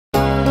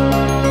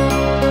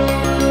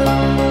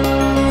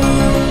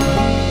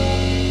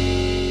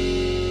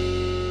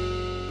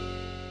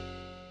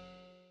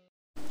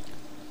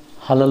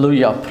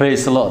Hallelujah.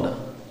 Praise the Lord.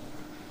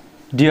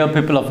 Dear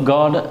people of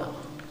God,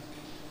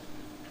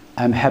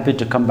 I am happy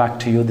to come back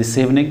to you this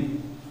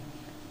evening.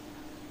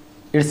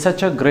 It's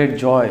such a great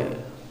joy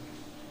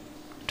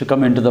to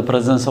come into the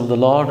presence of the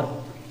Lord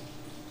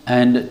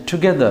and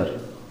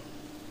together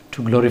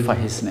to glorify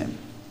His name.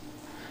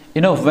 You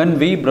know, when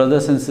we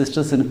brothers and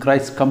sisters in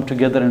Christ come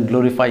together and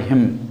glorify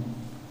Him,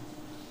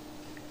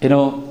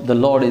 the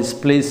Lord is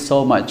pleased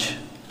so much.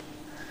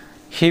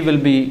 He will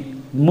be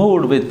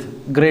moved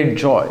with great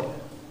joy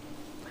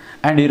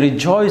and He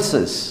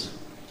rejoices.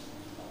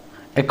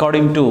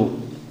 According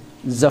to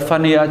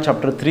Zephaniah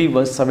chapter 3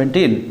 verse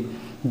 17,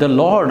 the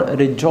Lord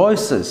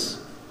rejoices,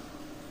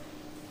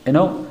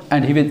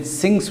 and He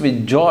sings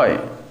with joy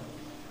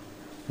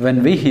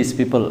when we His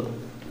people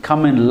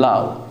come in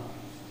love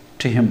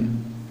to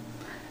Him.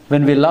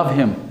 When we love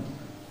Him,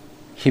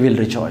 He will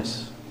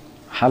rejoice.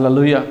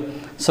 Hallelujah.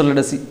 So let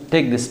us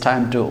take this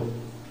time to,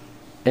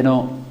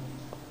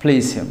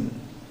 please Him.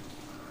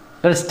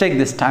 Let us take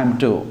this time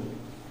to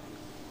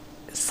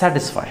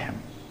satisfy Him.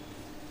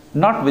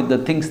 Not with the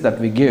things that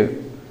we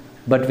give,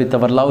 but with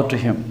our love to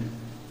Him.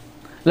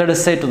 Let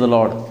us say to the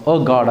Lord,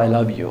 "Oh God, I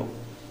love you.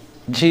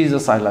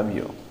 Jesus, I love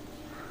you.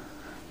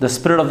 The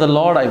Spirit of the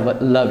Lord, I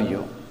love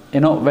you."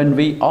 When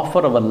we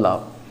offer our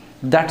love,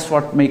 that's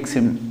what makes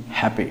Him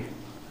happy.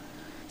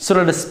 So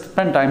let us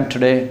spend time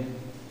today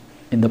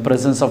in the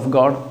presence of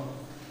God.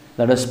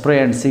 Let us pray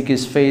and seek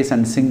His face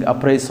and sing a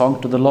praise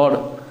song to the Lord,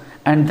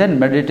 and then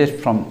meditate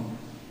from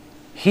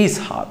His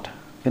heart.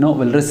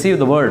 We'll receive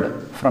the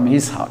word from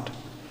His heart.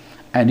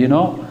 And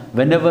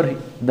whenever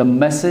the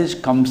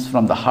message comes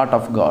from the heart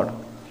of God,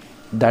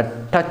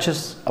 that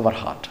touches our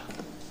heart.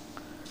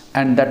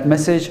 And that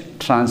message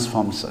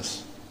transforms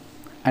us.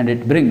 And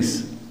it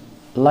brings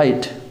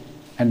light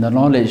and the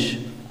knowledge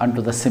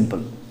unto the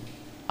simple.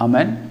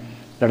 Amen.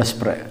 Let us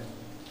pray.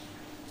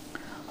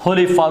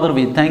 Holy Father,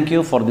 we thank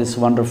You for this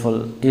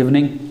wonderful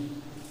evening.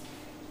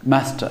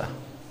 Master,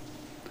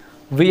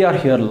 we are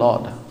here,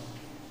 Lord,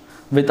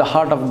 with a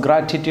heart of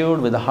gratitude,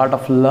 with a heart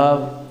of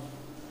love,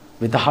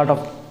 with a heart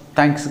of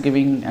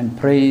thanksgiving and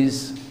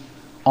praise,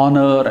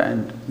 honor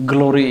and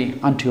glory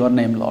unto Your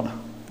name, Lord.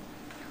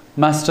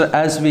 Master,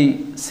 as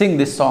we sing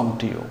this song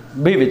to You,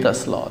 be with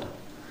us, Lord.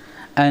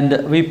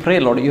 And we pray,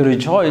 Lord, You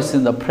rejoice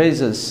in the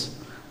praises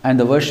and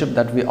the worship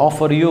that we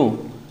offer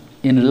You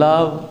in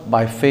love,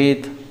 by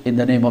faith, in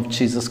the name of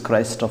Jesus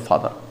Christ, our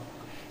Father.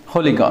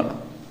 Holy God,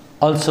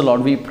 also,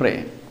 Lord, we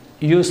pray,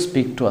 You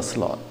speak to us,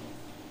 Lord.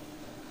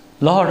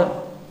 Lord,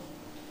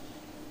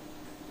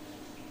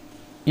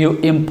 You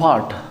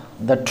impart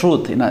the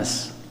truth in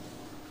us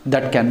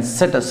that can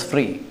set us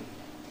free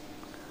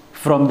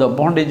from the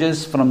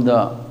bondages, from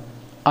the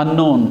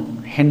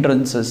unknown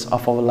hindrances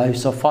of our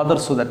lives, of Father,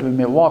 so that we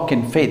may walk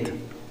in faith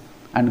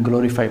and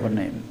glorify Your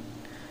name.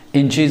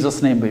 In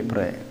Jesus' name we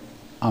pray.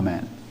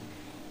 Amen.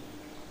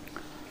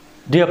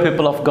 Dear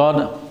people of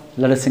God,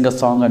 let us sing a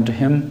song unto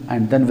Him,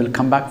 and then we'll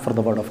come back for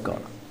the word of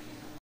God.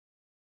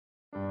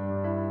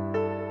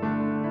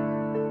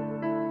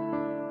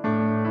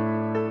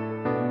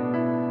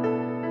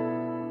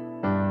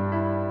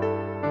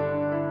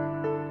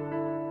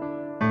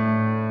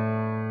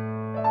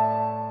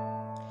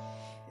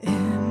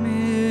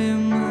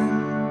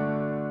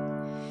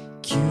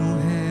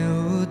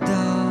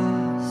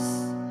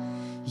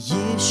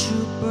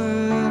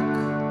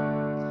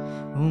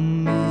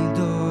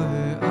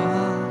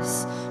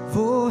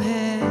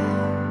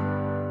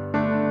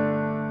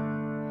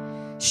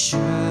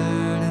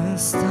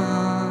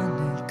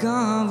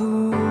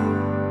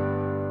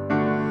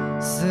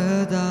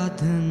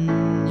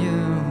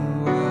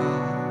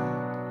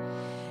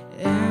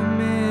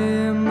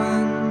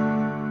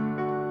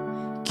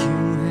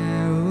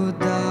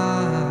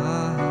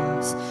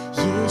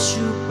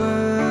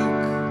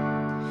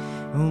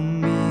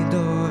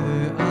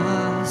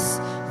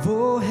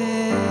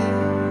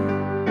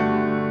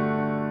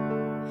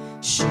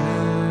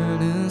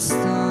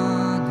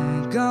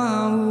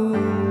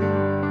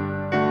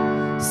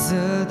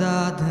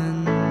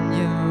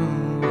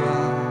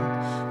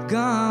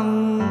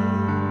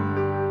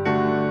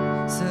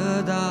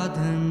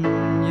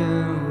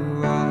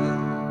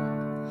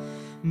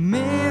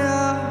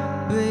 मेरा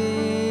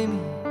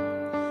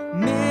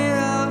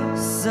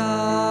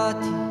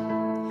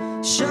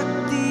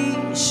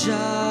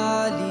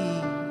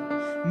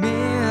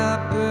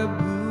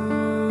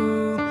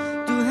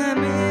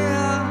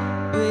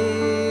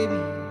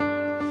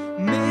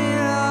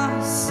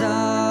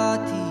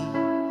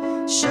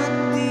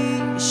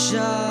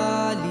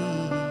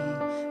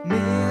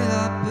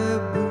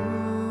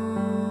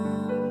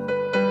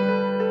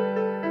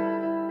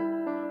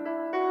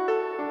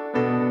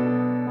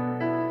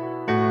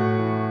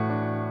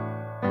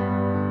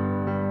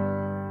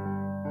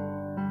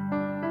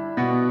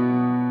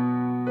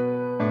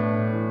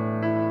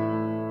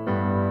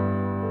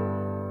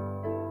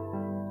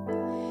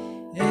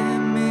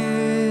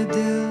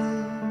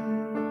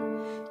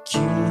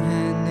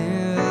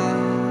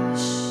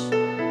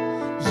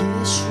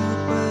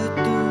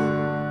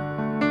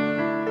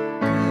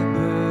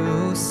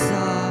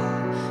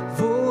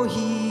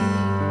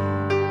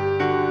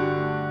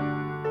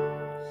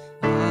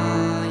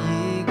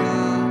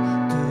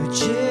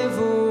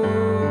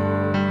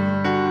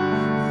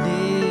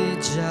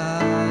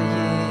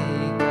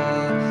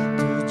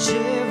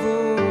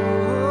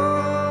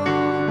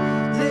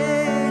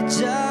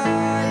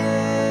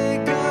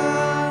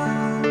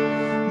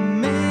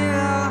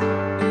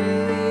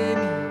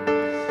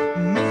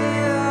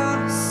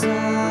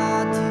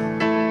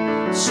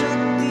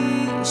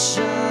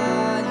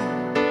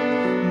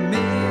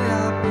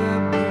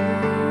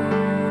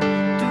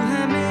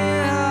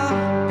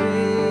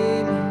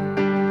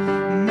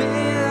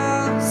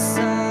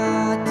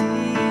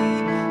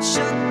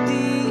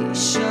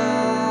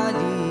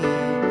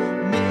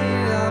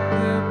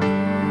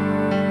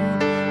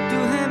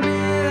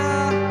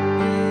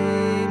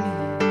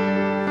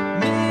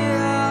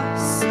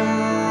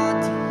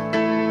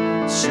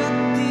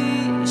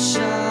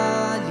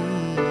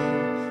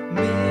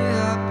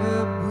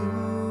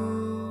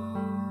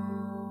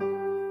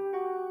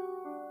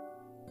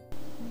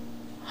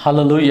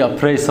Hallelujah.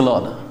 Praise the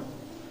Lord.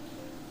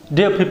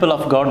 Dear people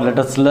of God, let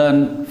us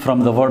learn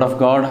from the Word of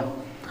God.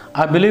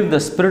 I believe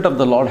the Spirit of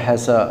the Lord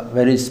has a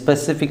very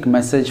specific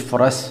message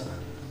for us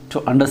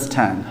to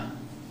understand.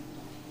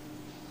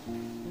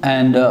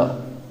 And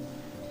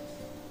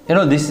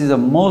this is the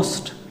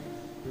most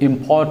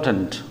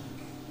important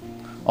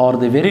or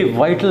the very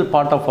vital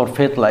part of our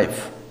faith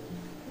life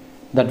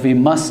that we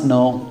must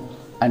know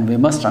and we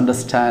must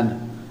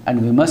understand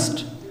and we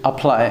must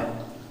apply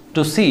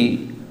to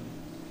see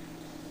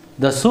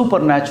the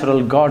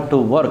supernatural God to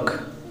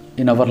work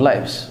in our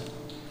lives.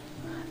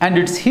 And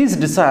it's His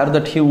desire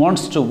that He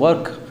wants to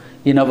work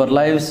in our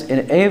lives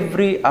in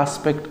every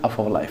aspect of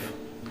our life,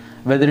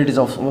 whether it is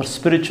of our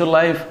spiritual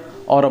life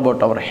or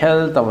about our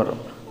health, our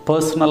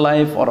personal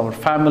life, or our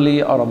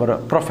family, or our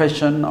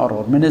profession, or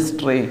our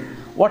ministry,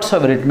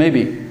 whatsoever it may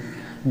be.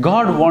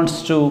 God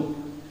wants to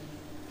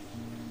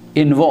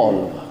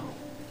involve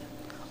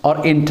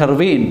or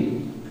intervene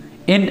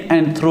in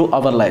and through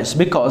our lives,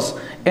 because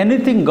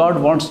anything God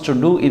wants to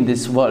do in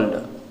this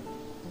world,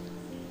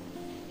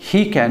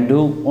 He can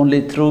do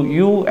only through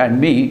you and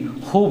me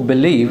who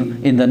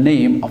believe in the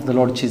name of the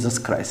Lord Jesus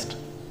Christ.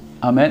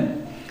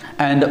 Amen.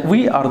 And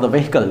we are the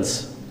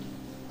vehicles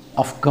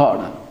of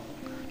God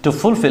to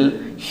fulfill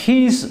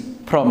His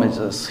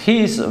promises,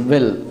 His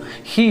will,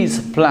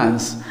 His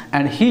plans,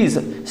 and His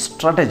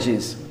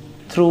strategies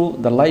through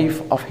the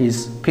life of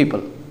His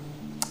people.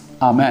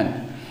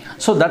 Amen.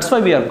 So that's why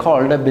we are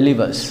called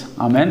believers.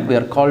 Amen. We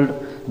are called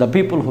the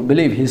people who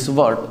believe His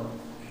word.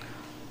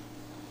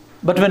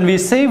 But when we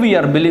say we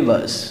are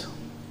believers,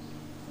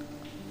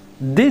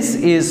 this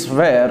is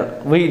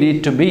where we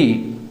need to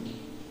be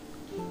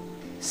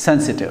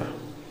sensitive.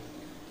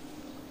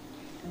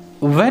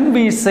 When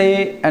we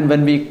say and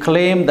when we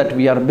claim that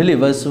we are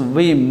believers,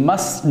 we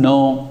must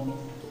know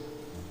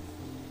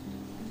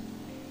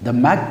the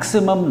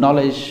maximum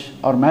knowledge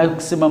or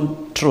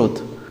maximum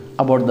truth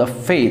about the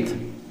faith,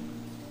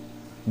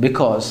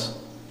 because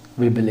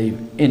we believe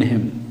in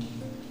Him.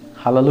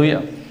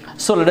 Hallelujah.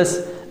 So let us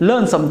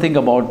learn something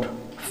about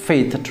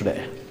faith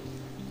today.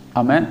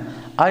 Amen.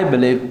 I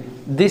believe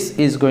this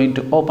is going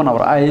to open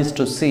our eyes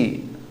to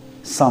see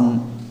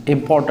some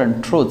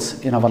important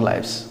truths in our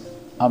lives.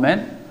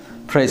 Amen.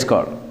 Praise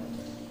God.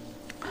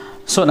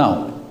 So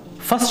now,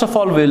 first of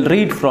all, we'll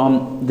read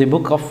from the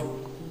book of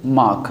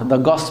Mark, the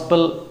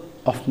Gospel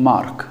of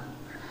Mark,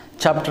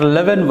 chapter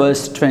 11,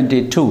 verse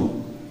 22.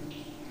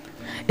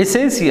 It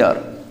says here,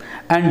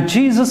 "And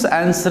Jesus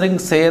answering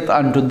saith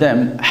unto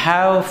them,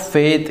 Have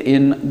faith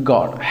in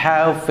God."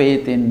 Have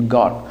faith in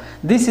God.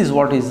 This is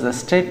what is the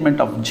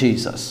statement of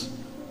Jesus.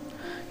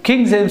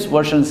 King James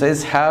Version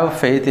says, have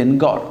faith in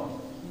God.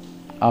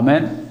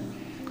 Amen.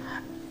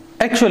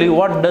 Actually,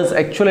 what does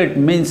actually it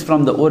means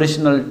from the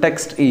original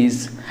text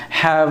is,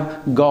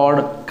 have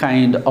God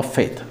kind of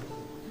faith.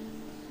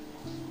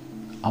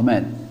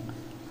 Amen.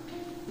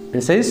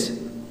 It says,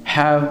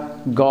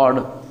 have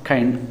God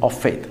kind of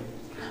faith.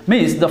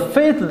 Means the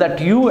faith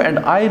that you and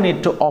I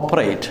need to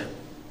operate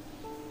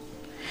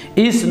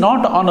is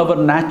not on our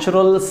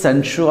natural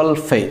sensual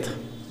faith.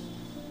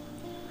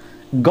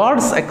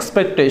 God's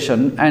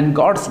expectation and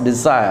God's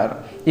desire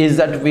is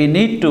that we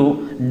need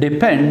to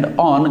depend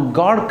on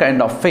God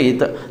kind of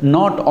faith,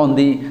 not on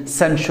the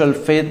sensual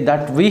faith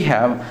that we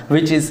have,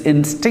 which is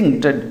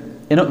instincted,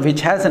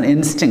 which has an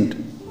instinct.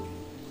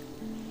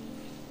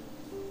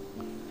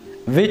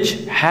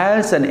 Which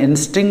has an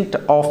instinct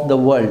of the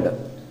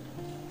world.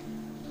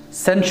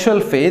 Sensual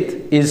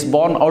faith is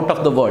born out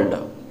of the world,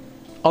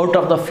 out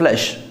of the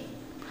flesh.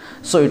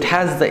 So it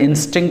has the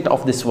instinct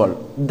of this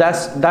world.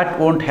 That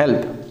won't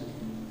help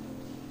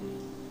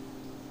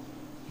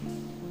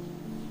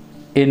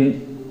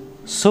in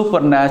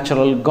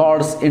supernatural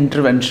God's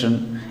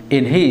intervention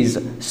in His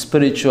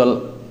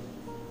spiritual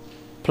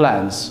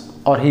plans,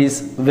 or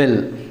His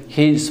will,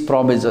 His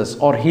promises,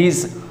 or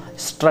His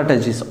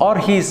strategies, or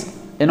His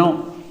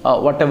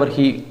whatever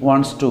He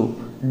wants to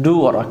do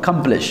or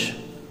accomplish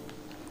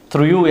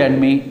through you and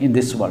me in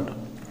this world.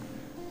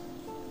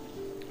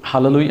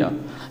 Hallelujah.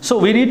 So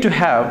we need to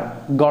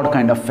have God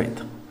kind of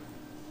faith.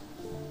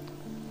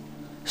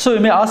 So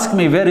you may ask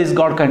me, where is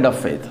God kind of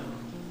faith?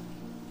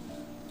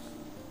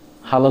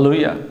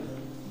 Hallelujah.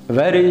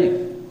 Very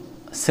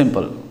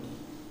simple.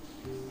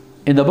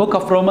 In the book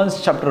of Romans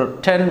chapter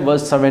 10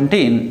 verse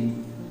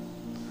 17,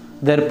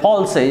 there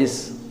Paul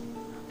says,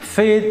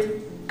 faith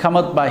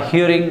cometh by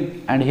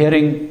hearing, and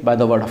hearing by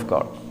the word of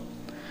God.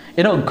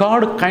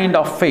 God kind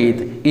of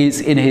faith is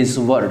in His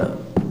word.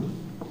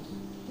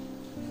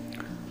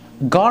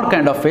 God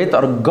kind of faith,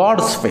 or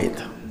God's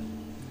faith.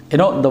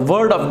 The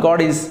word of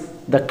God is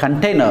the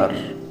container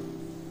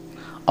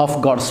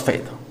of God's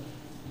faith.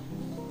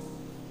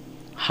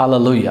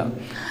 Hallelujah.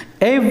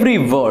 Every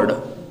word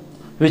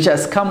which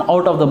has come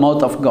out of the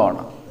mouth of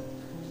God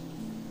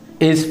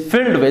is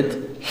filled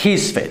with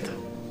His faith.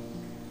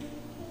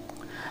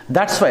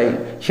 That's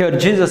why here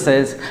Jesus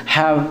says,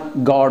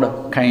 have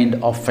God kind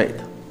of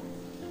faith.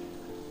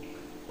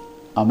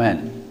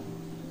 Amen.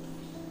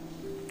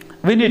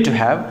 We need to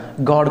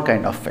have God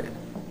kind of faith.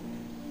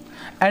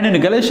 And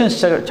in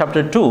Galatians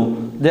chapter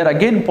 2, there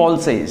again Paul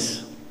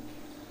says,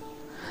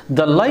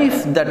 the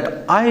life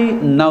that I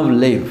now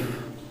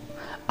live,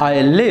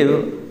 I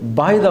live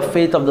by the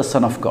faith of the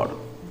Son of God.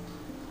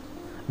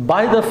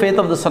 By the faith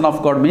of the Son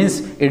of God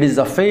means it is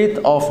the faith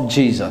of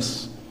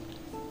Jesus.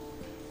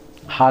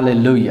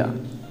 Hallelujah.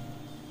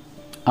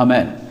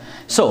 Amen.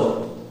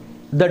 So,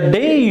 the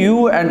day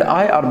you and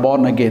I are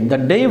born again, the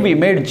day we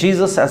made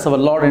Jesus as our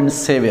Lord and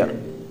Savior,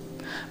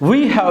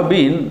 we have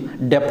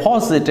been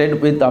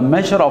deposited with a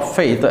measure of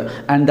faith,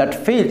 and that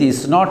faith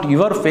is not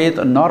your faith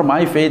nor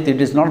my faith,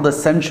 it is not the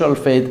sensual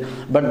faith,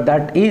 but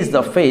that is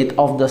the faith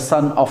of the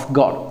Son of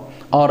God,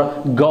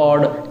 or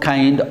God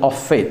kind of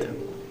faith.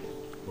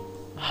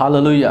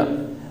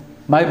 Hallelujah.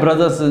 My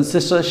brothers and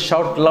sisters,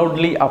 shout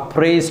loudly a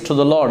praise to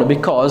the Lord,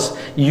 because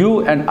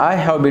you and I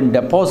have been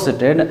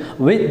deposited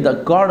with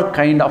the God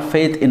kind of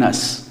faith in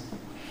us.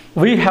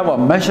 We have a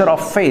measure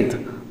of faith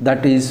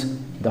that is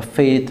the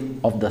faith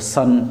of the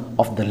Son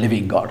of the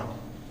living God.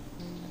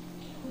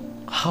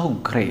 How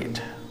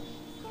great,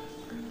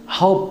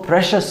 how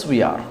precious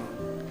we are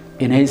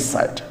in His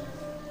sight.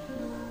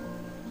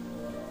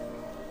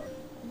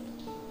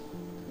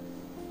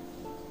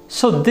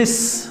 So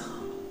this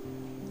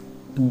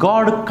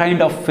God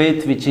kind of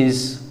faith which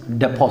is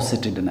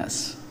deposited in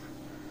us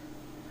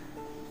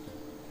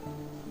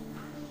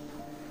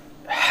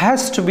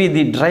has to be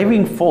the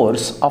driving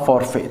force of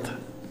our faith.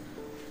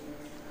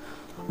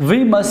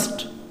 We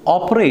must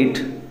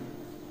operate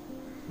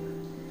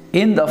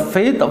in the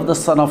faith of the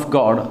Son of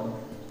God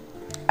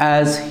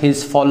as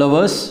His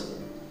followers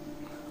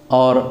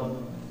or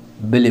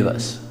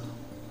believers.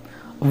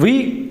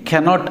 We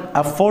cannot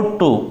afford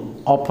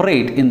to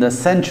operate in the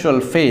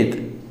sensual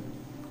faith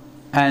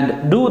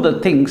and do the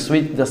things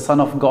which the Son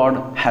of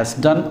God has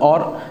done,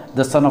 or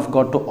the Son of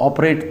God to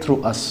operate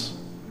through us.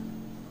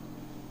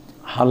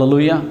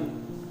 Hallelujah.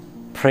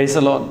 Praise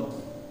the Lord.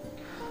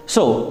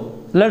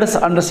 So, let us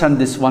understand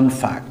this one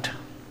fact.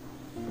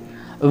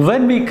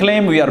 When we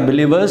claim we are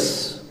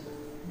believers,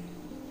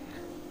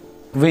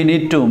 we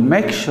need to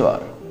make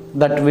sure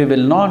that we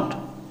will not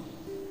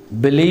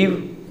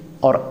believe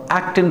or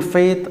act in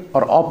faith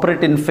or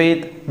operate in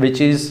faith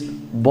which is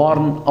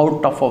born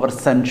out of our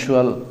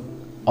sensual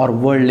or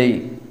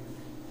worldly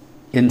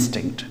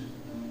instinct.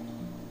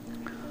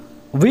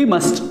 We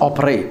must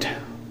operate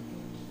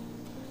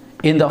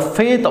in the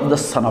faith of the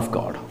Son of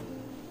God,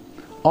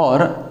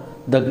 or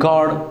the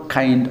God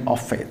kind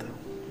of faith.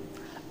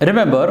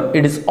 Remember,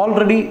 it is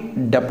already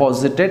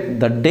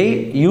deposited the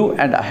day you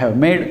and I have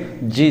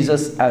made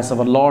Jesus as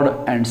our Lord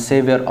and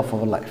Savior of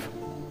our life.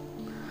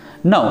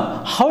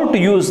 Now, how to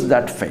use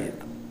that faith?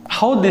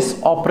 How this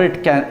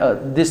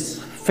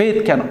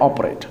faith can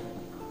operate?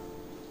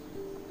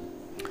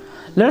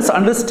 Let us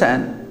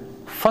understand,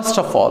 first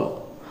of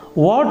all,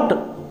 what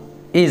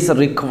is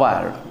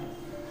required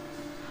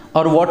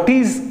or what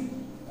is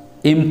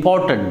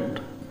important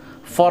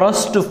for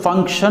us to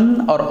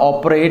function or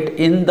operate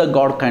in the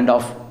God kind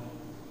of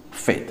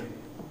faith.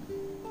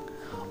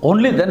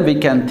 Only then we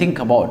can think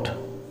about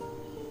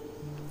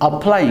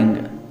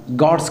applying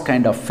God's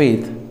kind of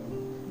faith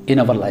in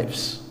our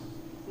lives.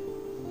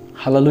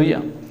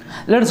 Hallelujah.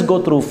 Let us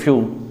go through a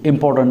few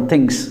important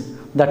things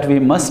that we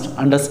must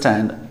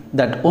understand,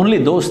 that only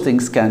those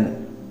things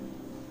can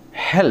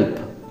help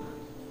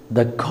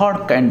the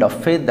God kind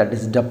of faith that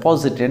is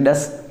deposited in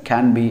us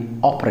can be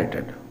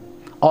operated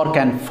or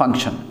can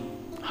function.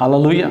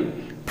 Hallelujah.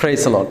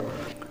 Praise the Lord.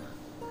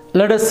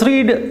 Let us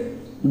read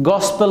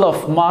Gospel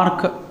of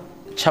Mark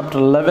chapter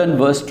 11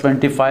 verse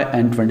 25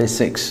 and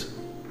 26.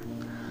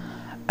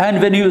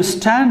 And when you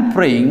stand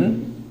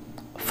praying,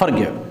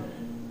 forgive.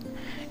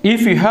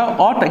 If you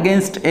have aught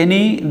against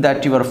any,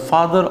 that your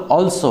Father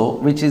also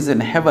which is in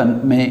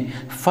heaven may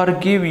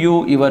forgive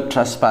you your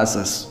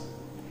trespasses.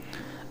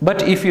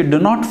 But if you do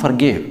not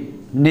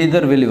forgive,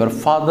 neither will your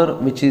Father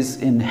which is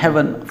in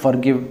heaven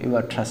forgive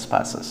your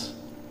trespasses.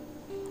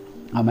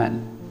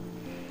 Amen.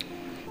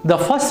 The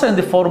first and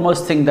the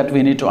foremost thing that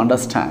we need to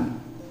understand,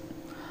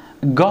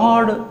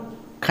 God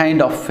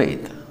kind of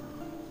faith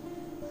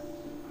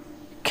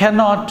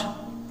cannot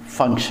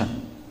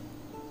function,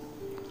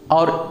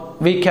 or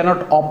we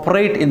cannot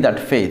operate in that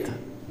faith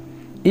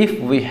if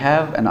we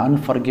have an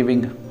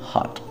unforgiving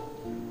heart.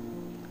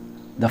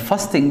 The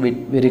first thing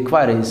we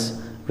require is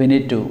we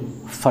need to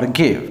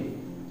forgive.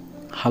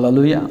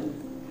 Hallelujah.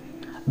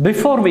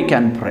 Before we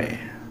can pray,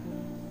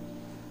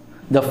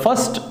 the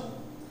first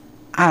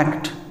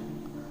act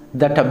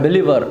that a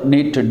believer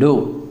need to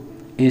do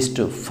is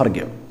to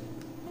forgive.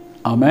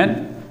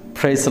 Amen.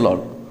 Praise the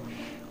Lord.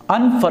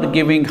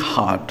 Unforgiving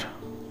heart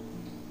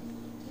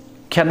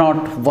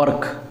cannot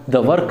work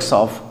the works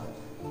of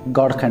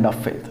God kind of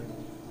faith.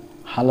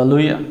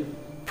 Hallelujah.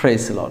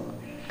 Praise the Lord.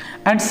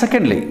 And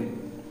secondly,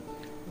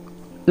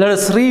 let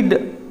us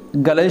read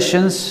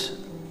Galatians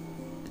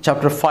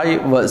chapter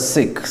 5 verse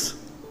 6.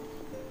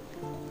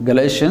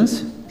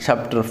 Galatians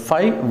chapter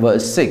 5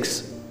 verse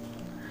 6.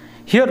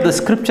 Here the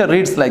scripture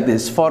reads like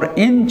this: For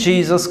in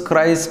Jesus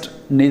Christ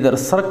neither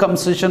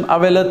circumcision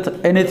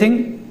availeth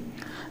anything,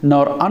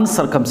 nor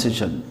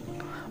uncircumcision,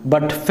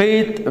 but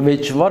faith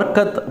which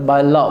worketh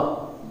by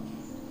love.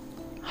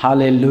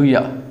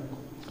 Hallelujah.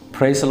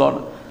 Praise the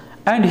Lord.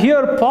 And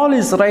here Paul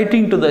is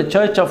writing to the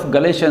church of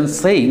Galatians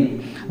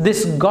saying,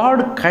 this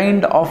God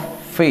kind of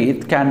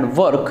faith can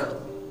work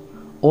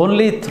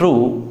only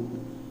through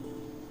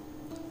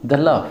the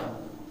love.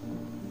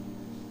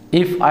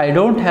 If I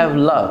don't have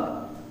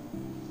love,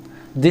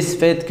 this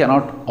faith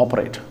cannot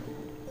operate.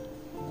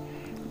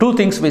 Two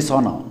things we saw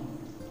now.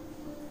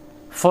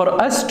 For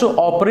us to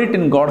operate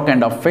in God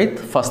kind of faith,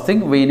 first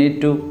thing we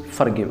need to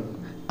forgive.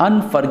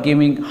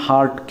 Unforgiving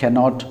heart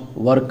cannot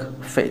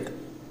work faith.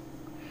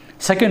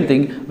 Second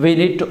thing, we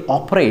need to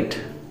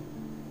operate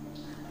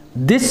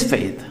this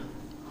faith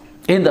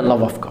in the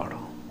love of God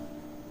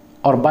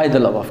or by the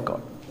love of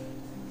God.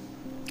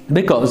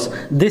 Because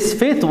this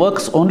faith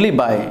works only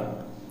by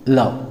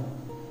love.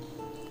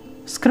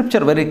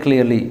 Scripture very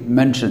clearly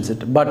mentions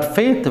it. But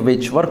faith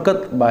which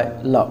worketh by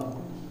love.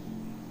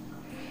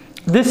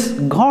 This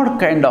God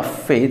kind of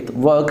faith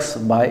works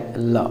by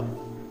love.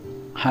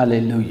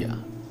 Hallelujah.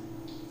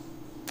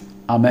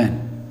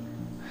 Amen.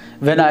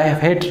 When I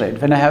have hatred,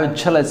 when I have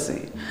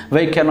jealousy,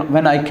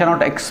 when I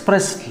cannot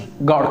express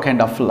God kind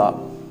of love,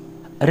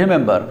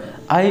 remember,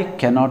 I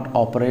cannot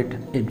operate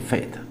in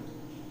faith.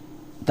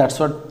 That's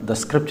what the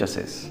scripture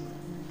says.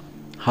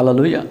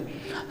 Hallelujah.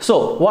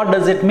 So, what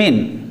does it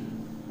mean?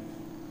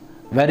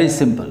 Very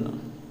simple.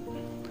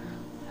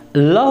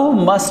 Love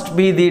must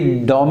be the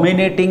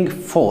dominating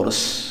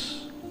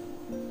force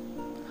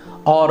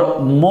or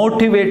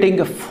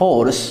motivating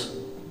force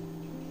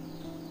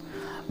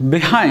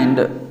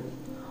behind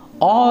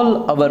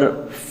all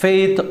our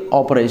faith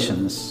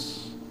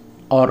operations,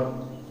 or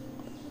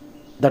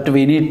that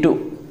we need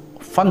to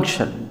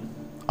function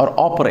or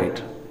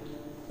operate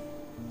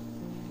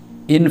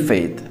in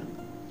faith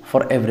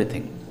for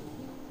everything.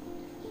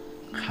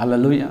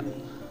 Hallelujah.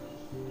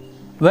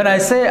 When I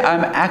say I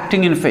am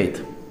acting in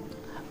faith,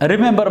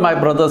 remember, my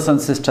brothers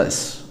and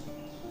sisters,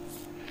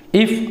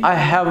 if I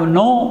have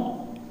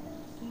no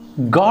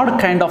God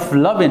kind of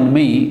love in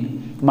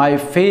me, my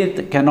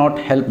faith cannot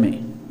help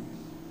me.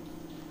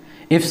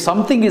 If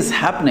something is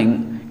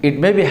happening, it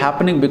may be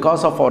happening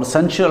because of our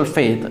sensual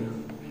faith,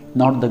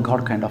 not the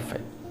God kind of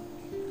faith.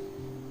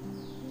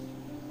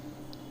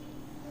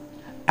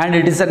 And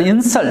it is an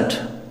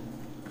insult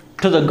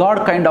to the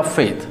God kind of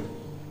faith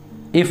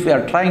if we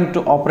are trying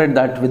to operate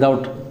that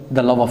without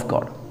the love of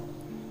God.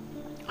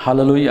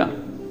 Hallelujah.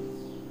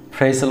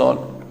 Praise the Lord.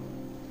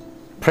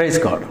 Praise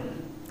God.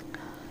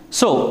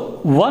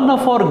 So, one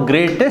of our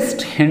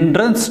greatest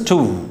hindrance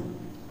to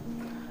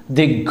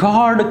the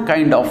God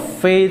kind of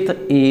faith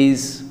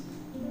is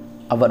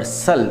our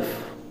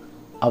self,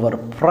 our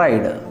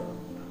pride.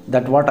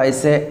 That what I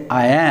say,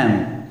 I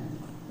am,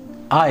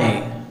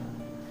 I.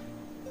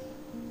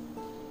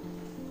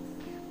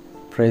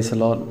 Praise the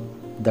Lord.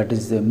 That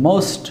is the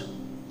most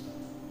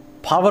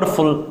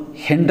powerful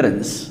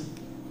hindrance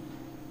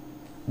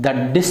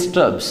that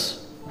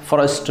disturbs for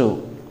us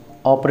to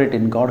operate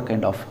in God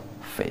kind of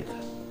faith.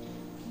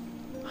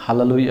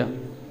 Hallelujah.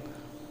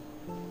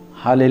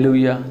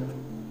 Hallelujah.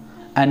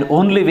 And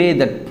only way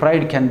that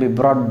pride can be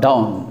brought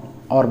down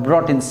or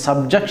brought in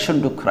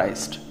subjection to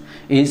Christ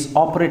is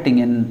operating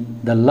in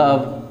the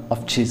love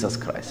of Jesus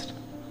Christ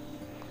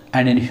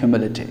and in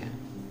humility.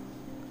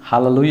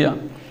 Hallelujah.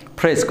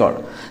 Praise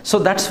God. So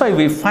that's why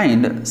we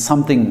find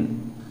something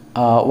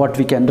what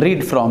we can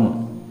read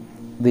from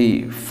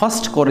the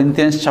 1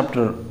 Corinthians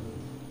chapter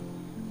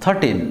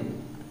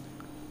 13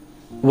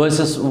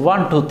 verses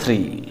 1 to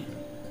 3.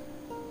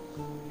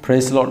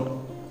 Praise the Lord.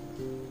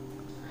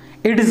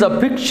 It is a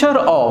picture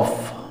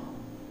of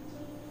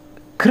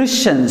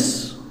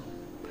Christians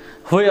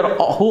who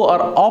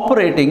are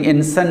operating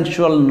in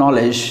sensual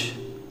knowledge,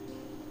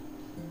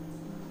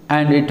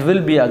 and it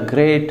will be a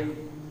great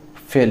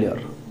failure.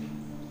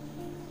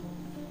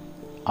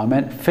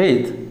 Amen.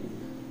 Faith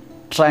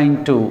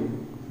trying to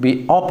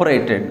be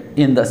operated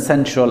in the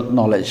sensual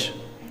knowledge.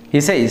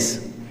 He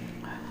says,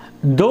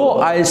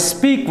 though I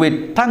speak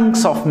with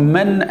tongues of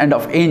men and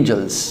of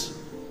angels,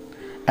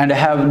 and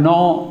have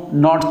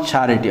not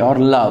charity or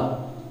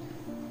love,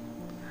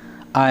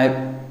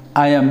 I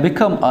am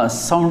become a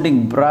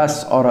sounding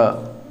brass or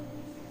a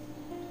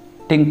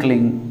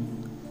tinkling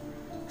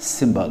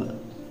cymbal.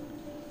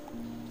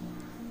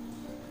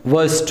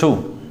 Verse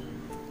 2.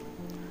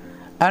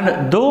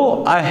 And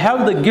though I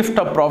have the gift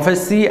of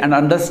prophecy and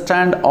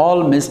understand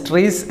all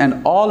mysteries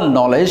and all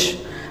knowledge,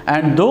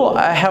 and though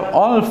I have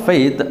all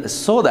faith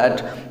so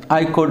that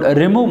I could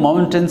remove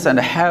mountains and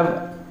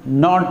have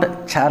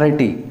not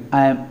charity,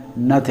 I am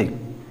nothing.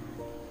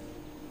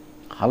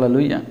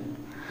 Hallelujah.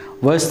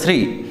 Verse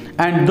 3.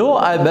 And though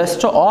I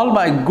bestow all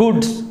my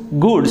goods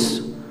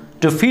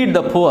to feed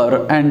the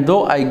poor, and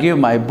though I give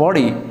my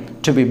body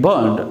to be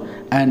burned,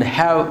 and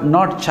have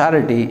not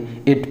charity,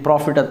 it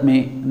profiteth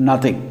me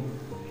nothing.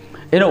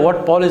 You know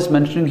what Paul is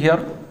mentioning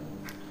here?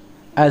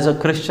 As a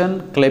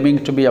Christian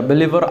claiming to be a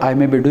believer, I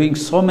may be doing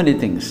so many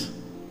things.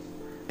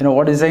 You know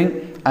what he's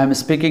saying? I am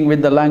speaking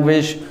with the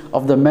language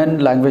of the men,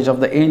 language of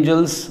the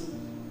angels,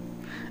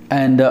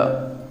 and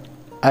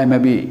I may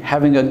be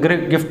having a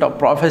great gift of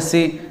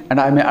prophecy, and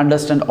I may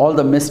understand all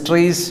the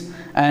mysteries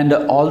and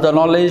all the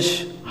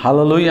knowledge,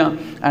 hallelujah,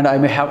 and I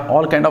may have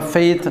all kind of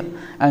faith,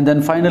 and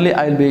then finally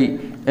I'll be,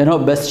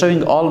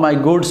 bestowing all my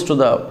goods to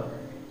the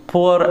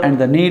poor and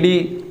the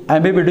needy. I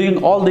may be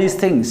doing all these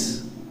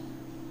things.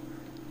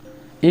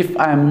 If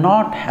I am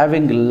not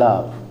having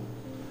love,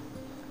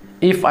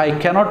 if I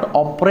cannot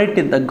operate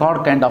in the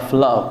God kind of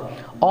love,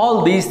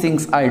 all these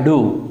things I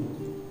do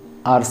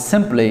are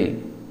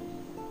simply,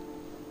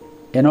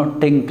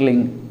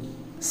 tinkling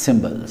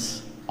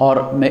cymbals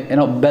or,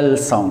 bell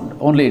sound.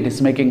 Only it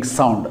is making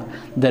sound.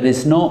 There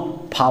is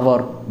no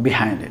power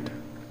behind it.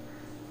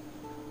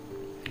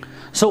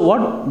 So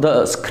what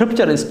the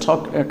scripture is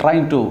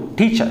trying to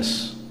teach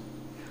us,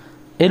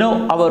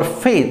 our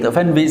faith,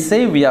 when we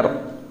say we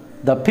are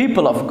the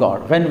people of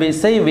God, when we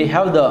say we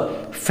have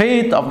the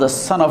faith of the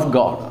Son of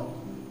God,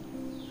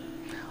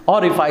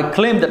 or if I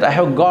claim that I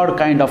have God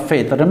kind of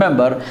faith,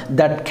 remember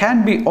that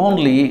can be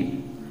only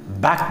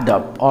backed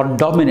up or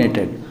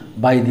dominated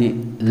by the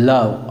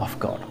love of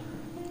God.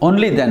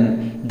 Only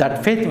then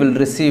that faith will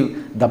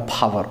receive the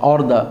power,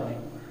 or the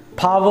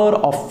power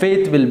of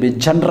faith will be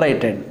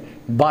generated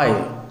by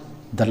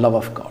the love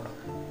of God.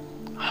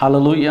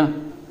 Hallelujah.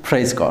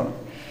 Praise God.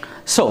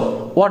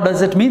 So what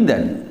does it mean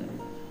then?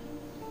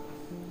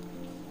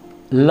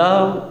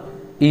 Love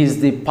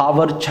is the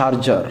power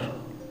charger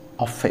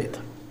of faith.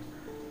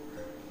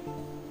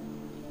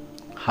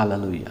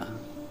 Hallelujah.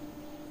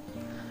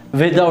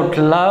 Without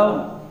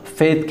love,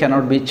 faith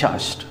cannot be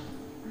charged.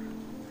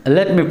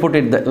 Let me put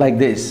it like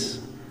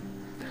this.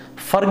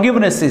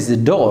 Forgiveness is the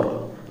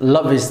door,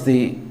 love is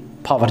the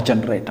power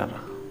generator.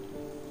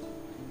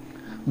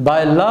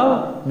 By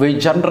love, we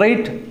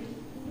generate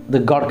the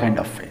God kind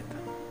of faith.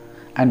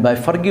 And by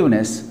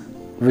forgiveness,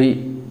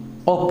 we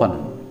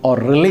open or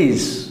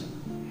release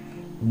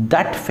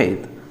that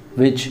faith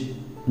which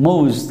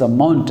moves the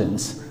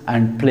mountains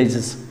and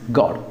pleases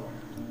God.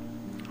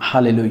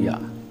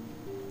 Hallelujah.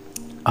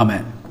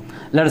 Amen.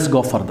 Let us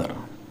go further.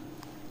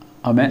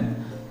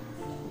 Amen.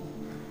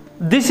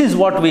 This is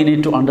what we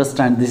need to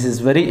understand. This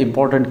is very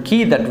important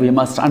key that we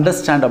must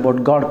understand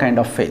about God kind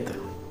of faith.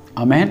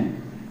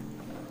 Amen.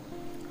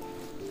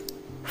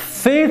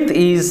 Faith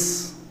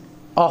is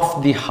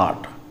of the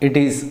heart. It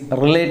is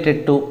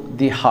related to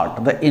the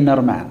heart, the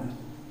inner man.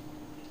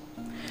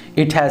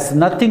 It has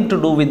nothing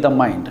to do with the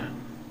mind.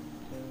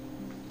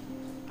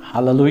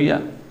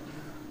 Hallelujah.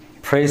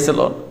 Praise the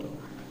Lord.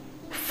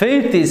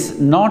 Faith is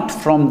not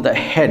from the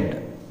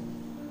head.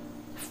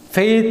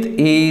 Faith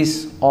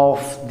is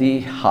of the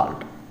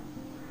heart.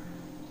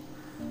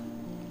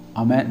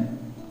 Amen.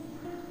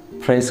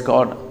 Praise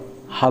God.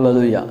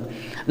 Hallelujah.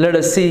 Let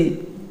us see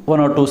one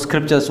or two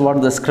scriptures,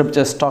 what the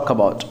scriptures talk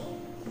about.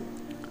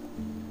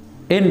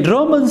 In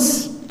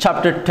Romans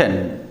chapter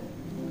 10,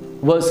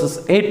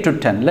 verses 8 to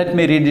 10, let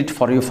me read it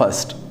for you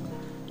first.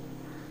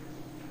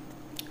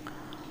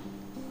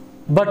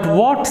 But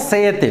what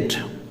saith it?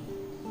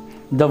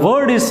 The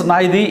word is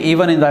nigh thee,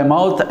 even in thy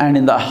mouth and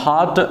in thy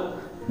heart,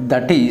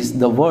 that is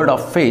the word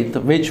of faith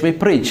which we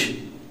preach.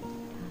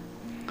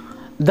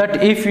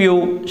 That if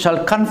you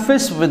shall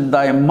confess with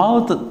thy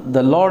mouth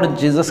the Lord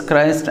Jesus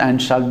Christ,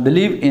 and shall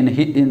believe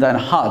in thine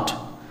heart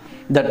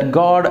that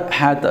God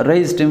hath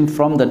raised him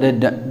from the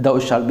dead, thou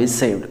shalt be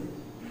saved.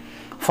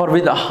 For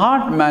with the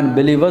heart man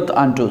believeth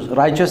unto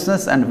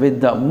righteousness, and with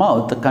the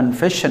mouth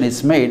confession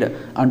is made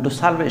unto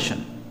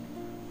salvation.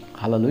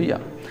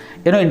 Hallelujah.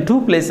 In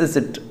two places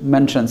it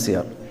mentions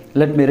here.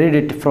 Let me read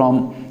it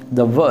from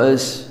the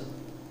verse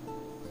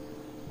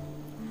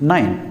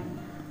 9.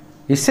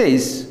 He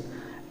says,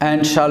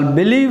 and shall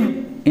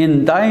believe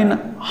in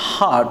thine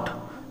heart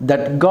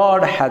that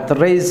God hath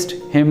raised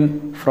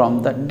him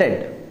from the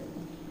dead.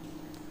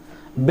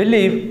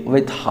 Believe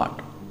with heart.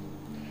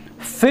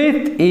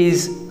 Faith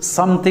is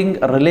something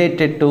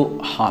related to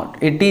heart.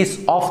 It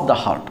is of the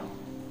heart.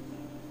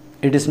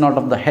 It is not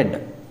of the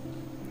head.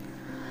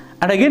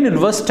 And again in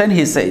verse 10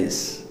 he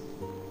says,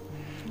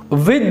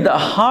 with the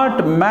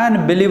heart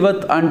man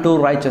believeth unto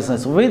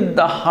righteousness. With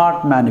the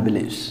heart man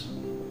believes.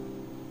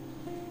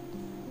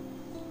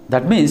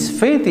 That means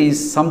faith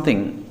is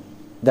something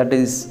that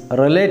is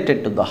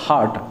related to the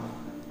heart,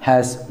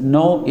 has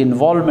no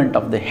involvement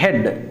of the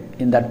head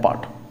in that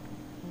part.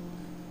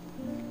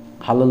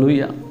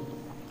 Hallelujah.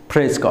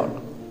 Praise God.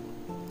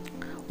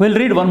 We'll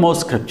read one more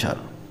scripture.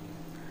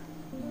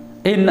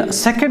 In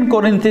 2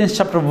 Corinthians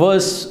chapter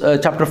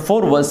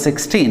 4 verse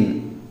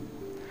 16,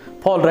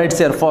 Paul writes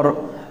here, for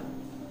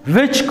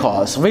which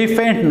cause we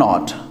faint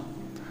not,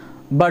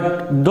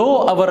 but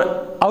though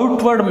our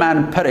outward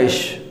man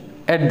perish,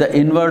 yet the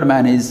inward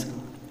man is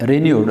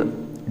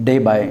renewed day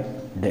by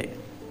day.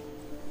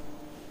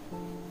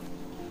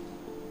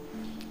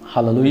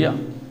 Hallelujah.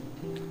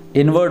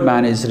 Inward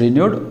man is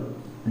renewed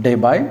day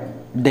by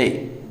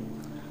day.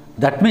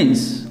 That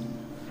means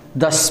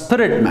the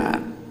spirit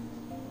man,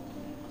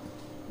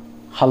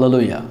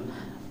 hallelujah,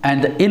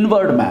 and the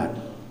inward man,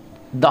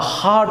 the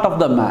heart of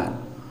the man,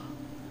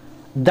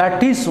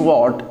 that is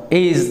what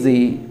is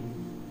the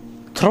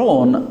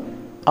throne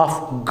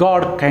of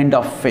God kind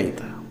of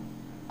faith.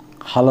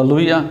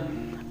 Hallelujah.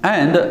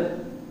 And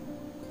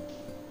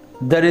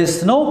there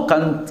is no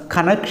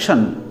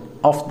connection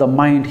of the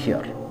mind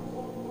here.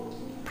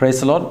 Praise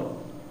the Lord.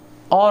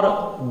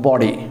 Or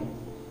body.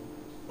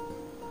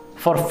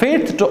 For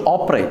faith to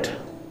operate,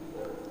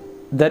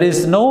 there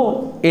is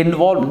no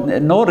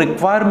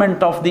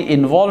requirement of the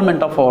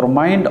involvement of our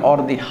mind or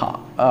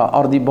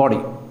the body.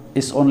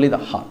 It's only the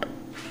heart,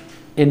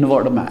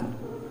 inward man,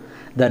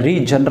 the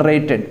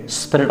regenerated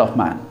spirit of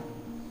man.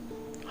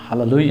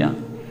 Hallelujah.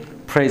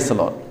 Praise the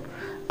Lord.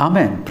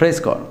 Amen. Praise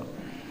God.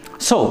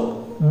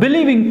 So,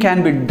 believing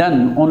can be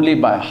done only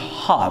by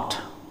heart,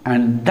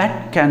 and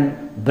that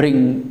can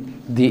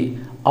bring the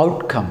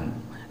outcome,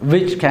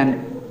 which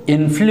can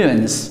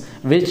influence,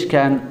 which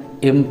can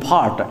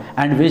impart,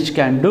 and which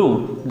can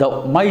do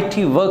the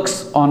mighty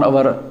works on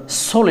our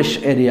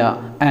soulish area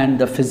and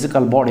the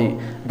physical body.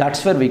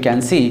 That's where we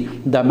can see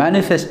the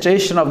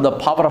manifestation of the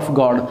power of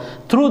God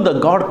through the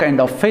God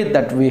kind of faith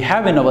that we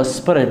have in our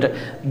spirit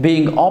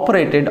being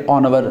operated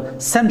on our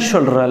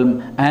sensual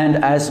realm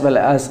and as well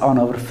as on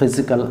our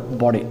physical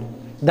body.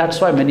 That's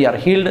why many are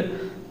healed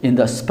in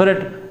the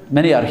spirit,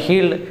 many are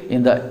healed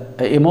in the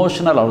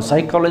emotional or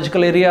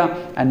psychological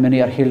area, and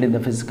many are healed in the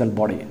physical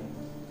body.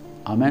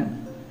 Amen.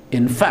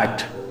 In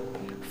fact,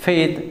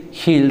 faith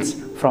heals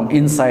from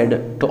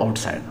inside to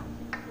outside.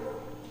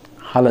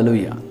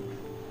 Hallelujah.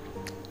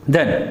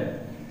 Then,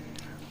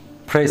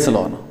 praise the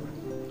Lord.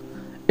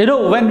 You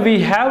know, when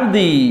we have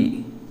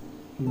the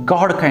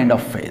God kind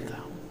of faith,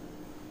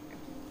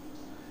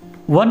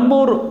 one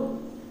more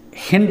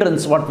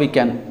hindrance what we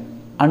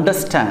can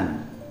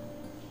understand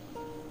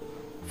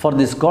for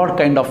this God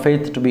kind of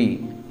faith to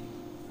be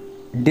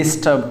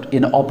disturbed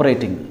in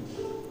operating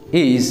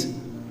is,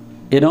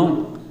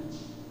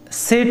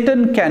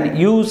 Satan can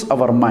use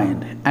our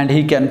mind and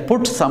he can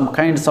put some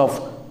kinds of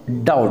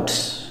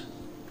doubts,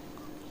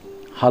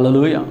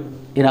 hallelujah,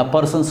 in a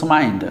person's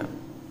mind.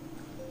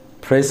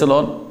 Praise the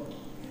Lord.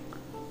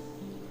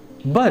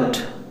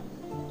 But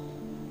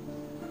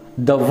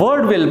the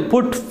word will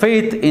put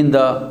faith in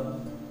the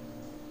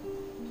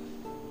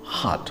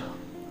heart.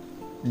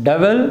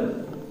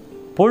 Devil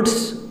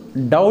puts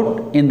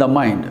doubt in the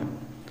mind.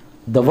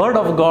 The word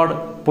of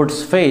God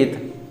puts faith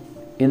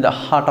in the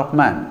heart of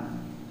man.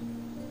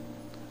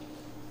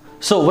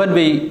 So when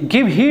we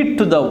give heed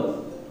to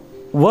the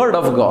word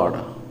of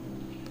God,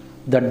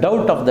 the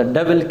doubt of the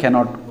devil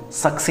cannot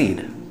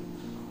succeed.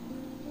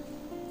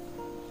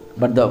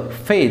 But the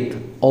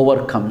faith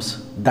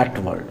overcomes that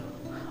word,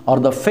 or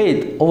the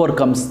faith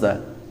overcomes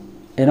the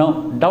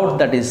doubt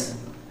that is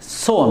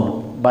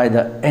sown by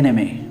the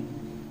enemy.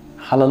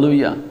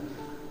 Hallelujah.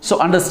 So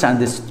understand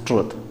this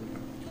truth.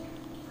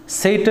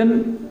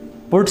 Satan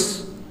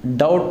puts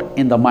doubt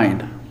in the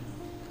mind,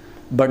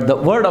 but the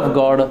word of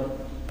God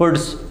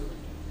puts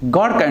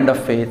God kind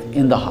of faith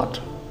in the heart.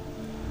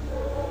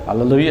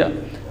 Hallelujah.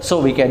 So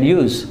we can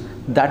use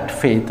that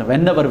faith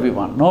whenever we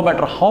want, no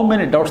matter how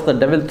many doubts the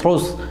devil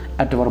throws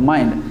at our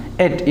mind.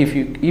 Yet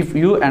if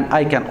you and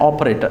I can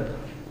operate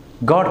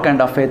God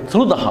kind of faith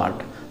through the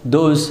heart,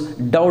 those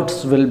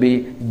doubts will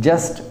be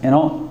just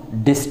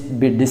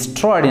be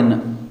destroyed in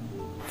a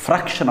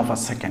fraction of a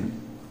second,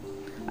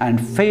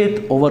 and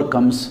faith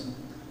overcomes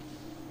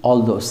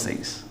all those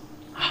things.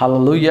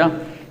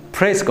 Hallelujah.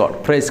 Praise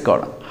God. Praise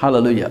God.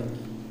 Hallelujah.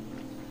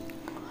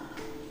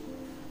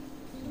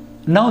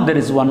 Now there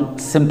is one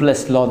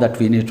simplest law that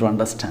we need to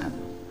understand.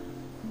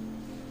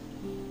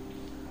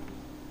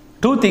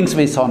 Two things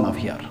we saw now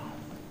here.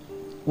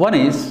 One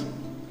is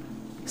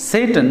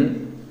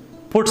Satan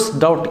puts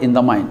doubt in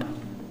the mind,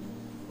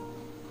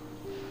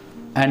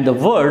 and the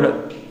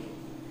word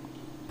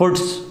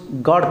puts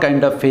God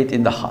kind of faith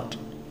in the heart.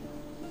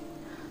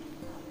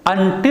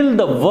 Until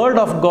the word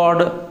of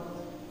God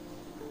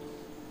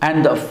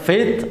and the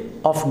faith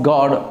of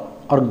God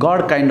or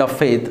God kind of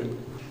faith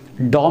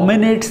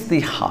dominates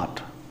the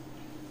heart,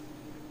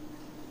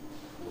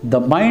 the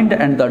mind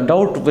and the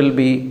doubt will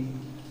be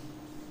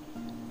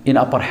in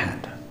upper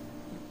hand.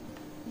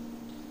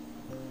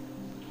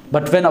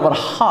 But when our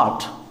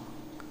heart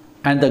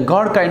and the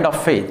God kind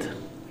of faith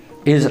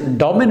is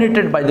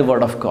dominated by the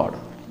word of God,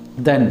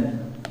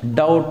 then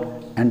doubt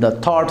and the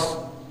thoughts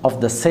of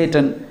the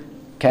Satan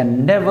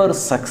can never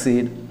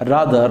succeed.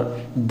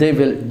 Rather, they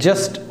will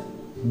just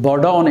bow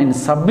down in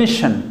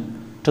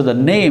submission to the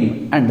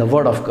name and the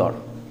word of God.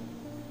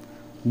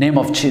 Name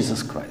of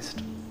Jesus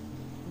Christ.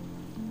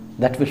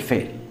 That will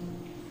fail.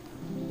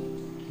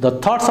 The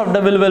thoughts of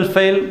devil will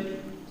fail.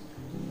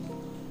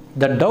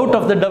 The doubt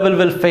of the devil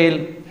will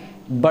fail.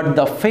 But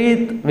the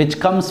faith which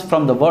comes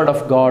from the word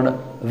of God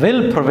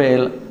will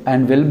prevail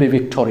and will be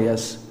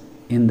victorious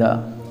in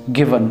the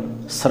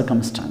given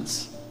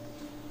circumstance.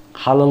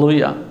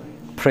 Hallelujah.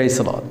 Praise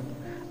the Lord.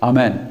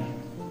 Amen.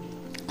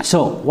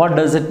 So, what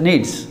does it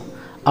need?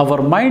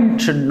 Our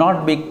mind should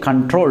not be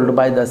controlled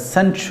by the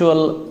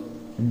sensual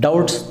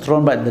doubts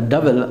thrown by the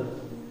devil,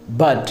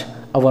 but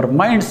our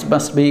minds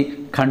must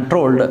be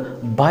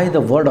controlled by the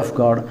word of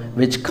God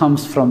which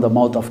comes from the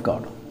mouth of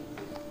God.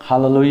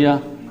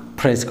 Hallelujah.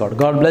 Praise God.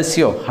 God bless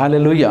you.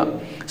 Hallelujah.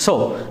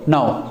 So,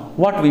 now,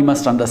 what we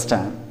must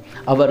understand,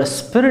 our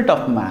spirit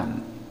of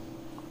man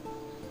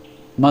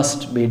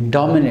must be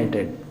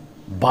dominated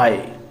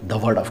by the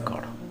Word of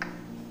God.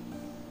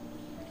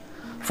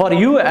 For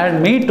you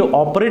and me to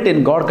operate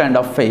in God kind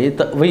of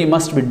faith, we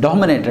must be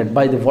dominated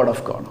by the Word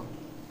of God.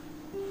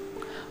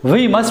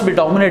 We must be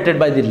dominated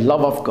by the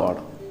love of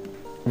God.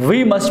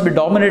 We must be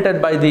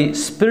dominated by the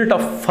spirit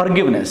of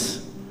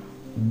forgiveness.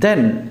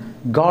 Then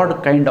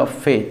God kind of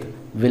faith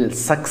will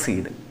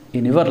succeed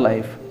in your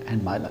life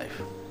and my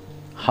life.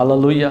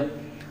 Hallelujah.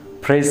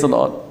 Praise the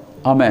Lord.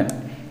 Amen.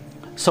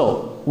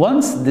 So,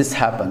 once this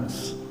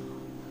happens,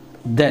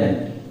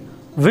 then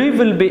we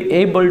will be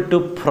able to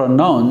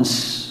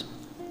pronounce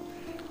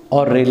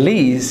or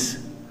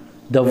release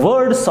the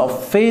words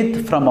of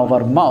faith from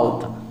our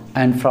mouth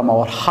and from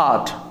our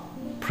heart.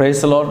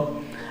 Praise the Lord.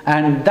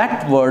 And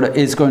that word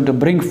is going to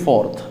bring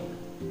forth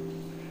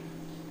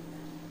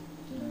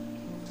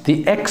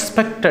the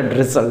expected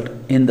result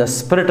in the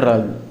spirit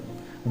realm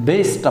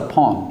based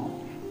upon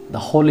the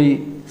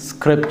holy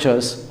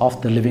scriptures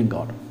of the living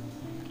God.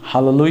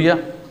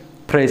 Hallelujah.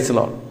 Praise the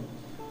Lord.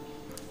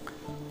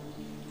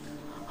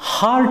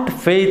 Heart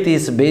faith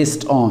is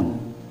based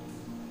on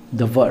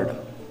the word,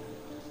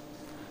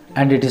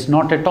 and it is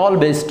not at all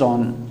based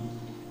on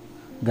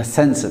the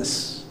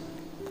senses.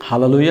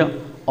 Hallelujah.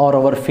 Or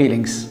our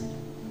feelings.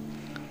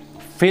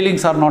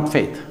 Feelings are not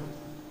faith.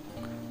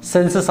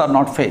 Senses are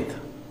not faith.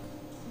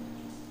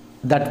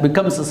 That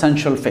becomes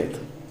essential faith.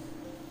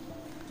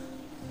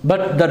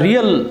 But the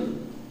real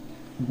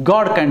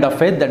God kind of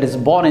faith that is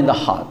born in the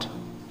heart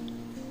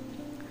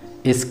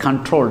is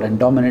controlled and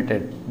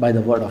dominated by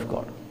the Word of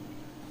God.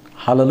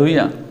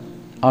 Hallelujah.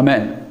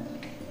 Amen.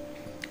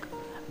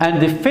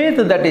 And the faith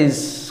that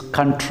is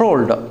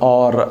controlled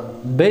or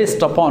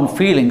based upon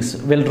feelings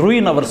will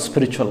ruin our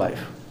spiritual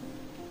life.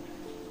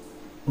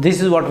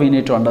 This is what we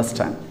need to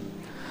understand.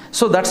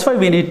 So that's why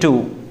we need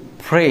to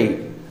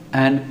pray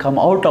and come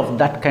out of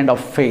that kind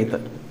of faith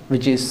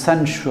which is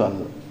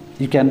sensual.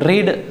 You can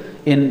read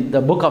in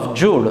the book of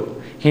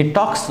Jude, he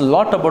talks a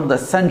lot about the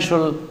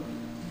sensual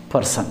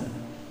person.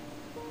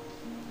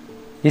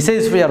 He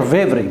says we are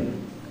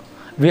wavering.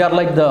 We are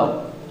like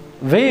the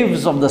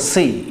waves of the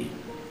sea.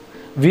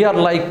 We are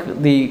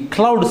like the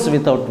clouds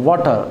without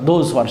water,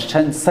 those who are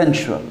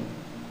sensual.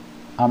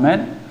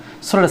 Amen.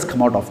 So let us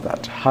come out of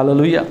that.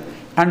 Hallelujah.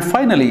 And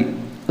finally,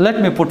 let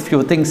me put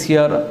few things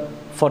here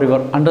for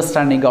your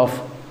understanding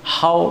of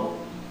how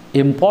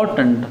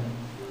important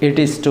it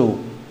is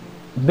to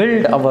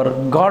build our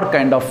God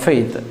kind of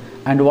faith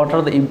and what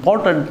are the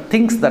important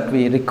things that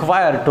we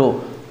require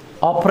to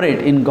operate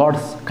in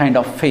God's kind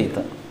of faith.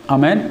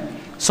 Amen.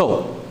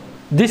 So,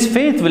 this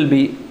faith will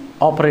be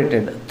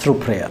operated through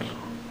prayer.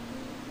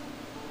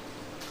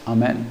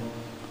 Amen.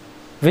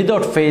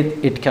 Without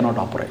faith, it cannot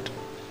operate.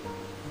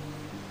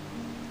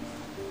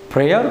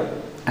 Prayer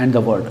and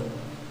the word,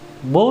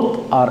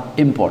 both are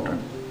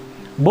important.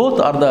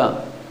 Both are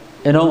the,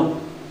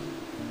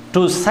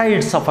 two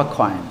sides of a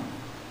coin.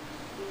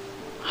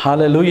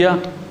 Hallelujah.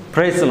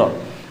 Praise the Lord.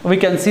 We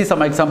can see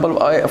some example.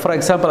 For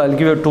example, I'll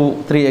give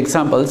you 3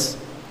 examples.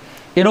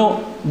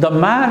 The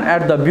man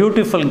at the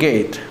beautiful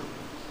gate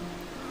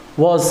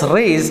was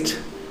raised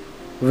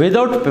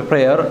without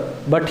prayer,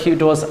 but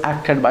it was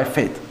acted by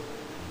faith.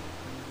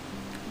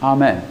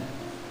 Amen.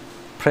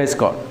 Praise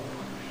God.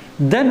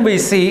 Then we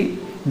see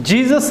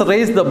Jesus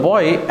raised the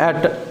boy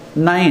at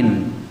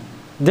 9.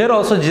 There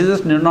also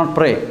Jesus did not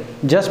pray.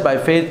 Just by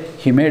faith,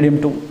 he made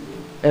him to,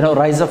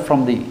 rise up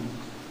from the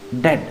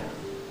dead.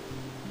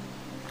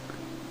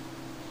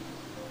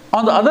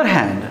 On the other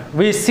hand,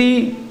 we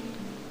see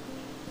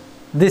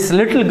this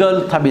little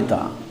girl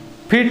Tabitha.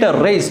 Peter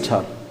raised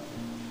her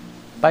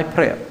by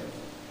prayer.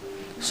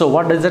 So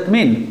what does it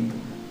mean?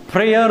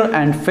 Prayer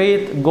and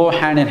faith go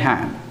hand in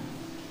hand.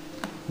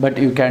 But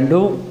you can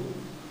do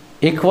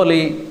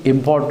equally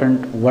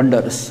important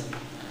wonders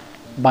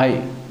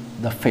by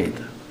the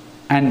faith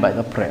and by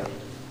the prayer.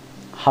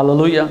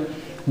 Hallelujah.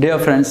 Dear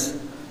friends,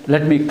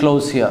 let me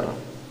close here.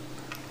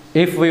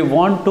 If we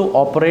want to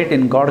operate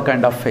in God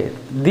kind of faith,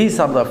 these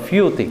are the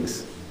few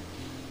things.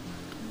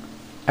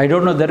 I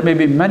don't know, there may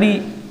be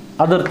many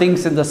other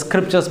things in the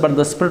scriptures, but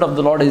the Spirit of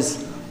the Lord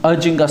is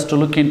urging us to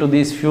look into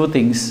these few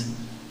things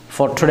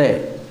for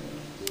today.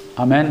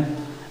 Amen.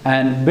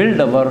 And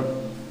build our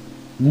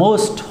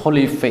most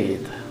holy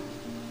faith,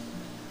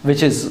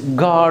 which is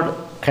God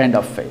kind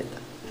of faith,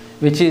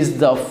 which is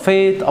the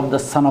faith of the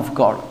Son of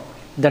God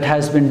that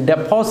has been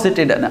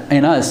deposited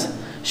in us,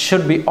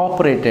 should be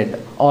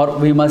operated, or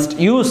we must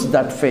use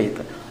that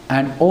faith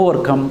and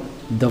overcome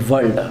the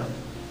world,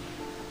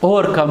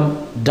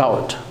 overcome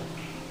doubt,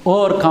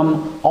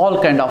 overcome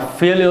all kind of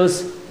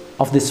failures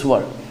of this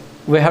world.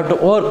 We have to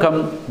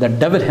overcome the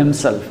devil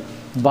himself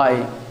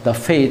by the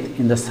faith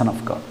in the Son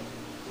of God.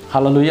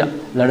 Hallelujah.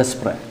 Let us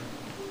pray.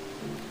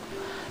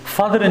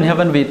 Father in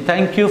heaven, we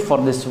thank you for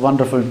this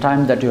wonderful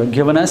time that you have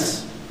given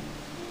us.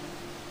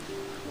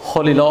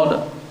 Holy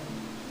Lord,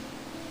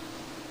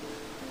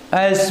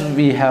 as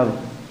we have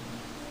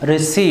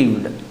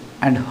received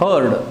and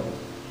heard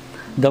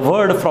the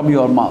word from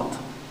your mouth.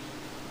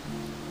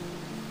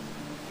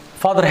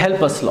 Father,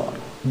 help us, Lord,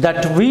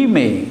 that we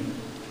may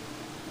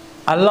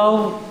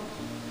allow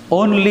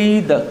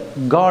only the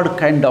God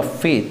kind of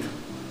faith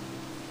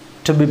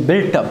to be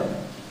built up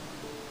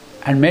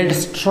and made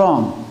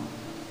strong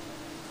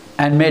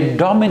and may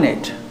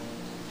dominate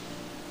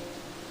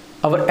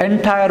our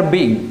entire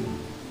being,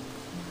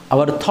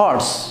 our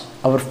thoughts,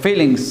 our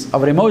feelings,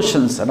 our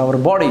emotions, and our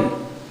body,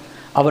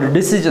 our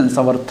decisions,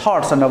 our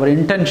thoughts, and our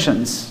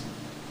intentions,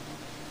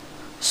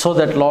 so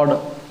that, Lord,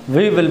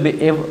 we will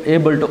be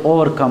able to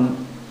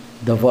overcome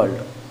the world.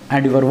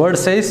 And your word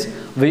says,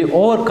 we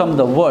overcome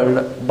the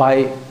world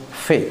by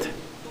faith.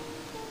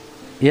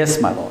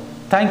 Yes, my Lord.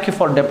 Thank you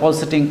for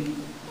depositing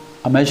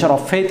a measure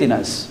of faith in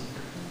us,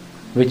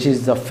 which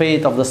is the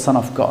faith of the Son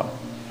of God.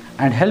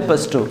 And help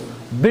us to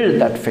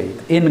build that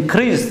faith,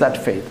 increase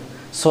that faith,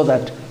 so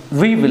that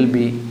we will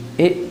be,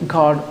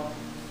 God,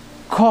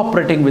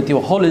 cooperating with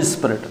your Holy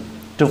Spirit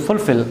to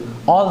fulfill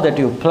all that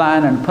you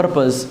plan and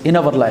purpose in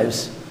our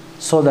lives,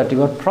 so that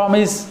your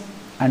promise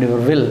and your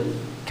will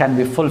can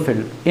be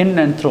fulfilled in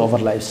and through our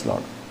lives,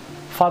 Lord.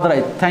 Father,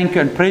 I thank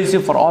you and praise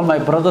you for all my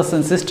brothers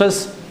and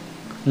sisters.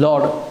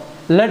 Lord,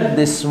 let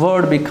this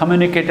word be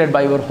communicated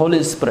by your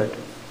Holy Spirit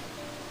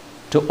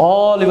to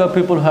all your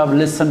people who have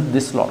listened to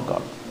this, Lord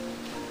God.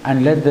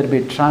 And let there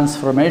be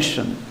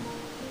transformation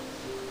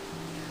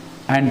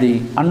and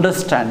the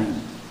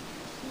understanding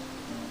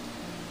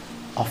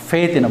of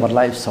faith in our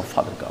lives, oh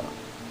Father God.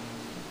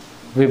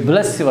 We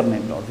bless your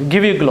name, Lord. We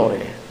give you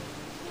glory.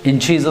 In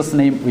Jesus'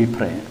 name we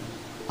pray.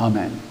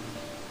 Amen.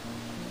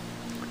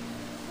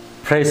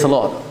 Praise the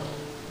Lord.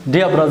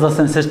 Dear brothers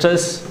and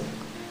sisters,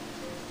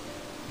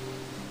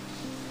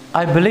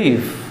 I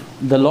believe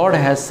the Lord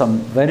has some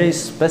very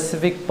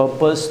specific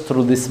purpose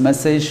through this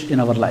message in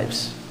our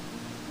lives.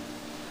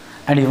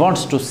 And He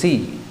wants to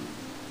see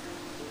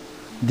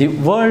the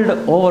world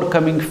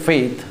overcoming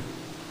faith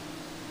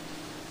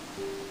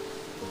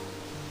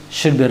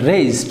should be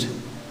raised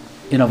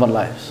in our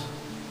lives.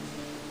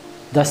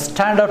 The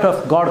standard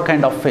of God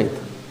kind of faith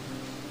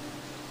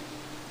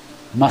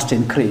must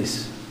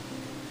increase.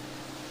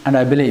 And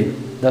I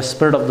believe the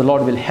Spirit of the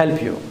Lord will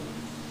help you.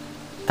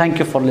 Thank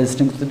you for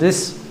listening to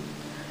this.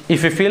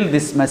 If you feel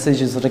this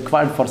message is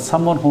required for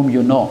someone whom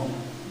you know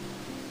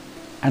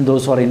and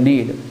those who are in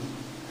need,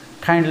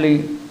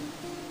 kindly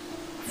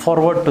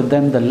forward to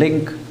them the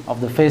link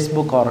of the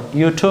Facebook or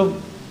YouTube,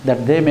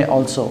 that they may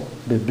also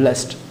be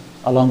blessed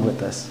along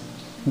with us.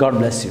 God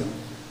bless you.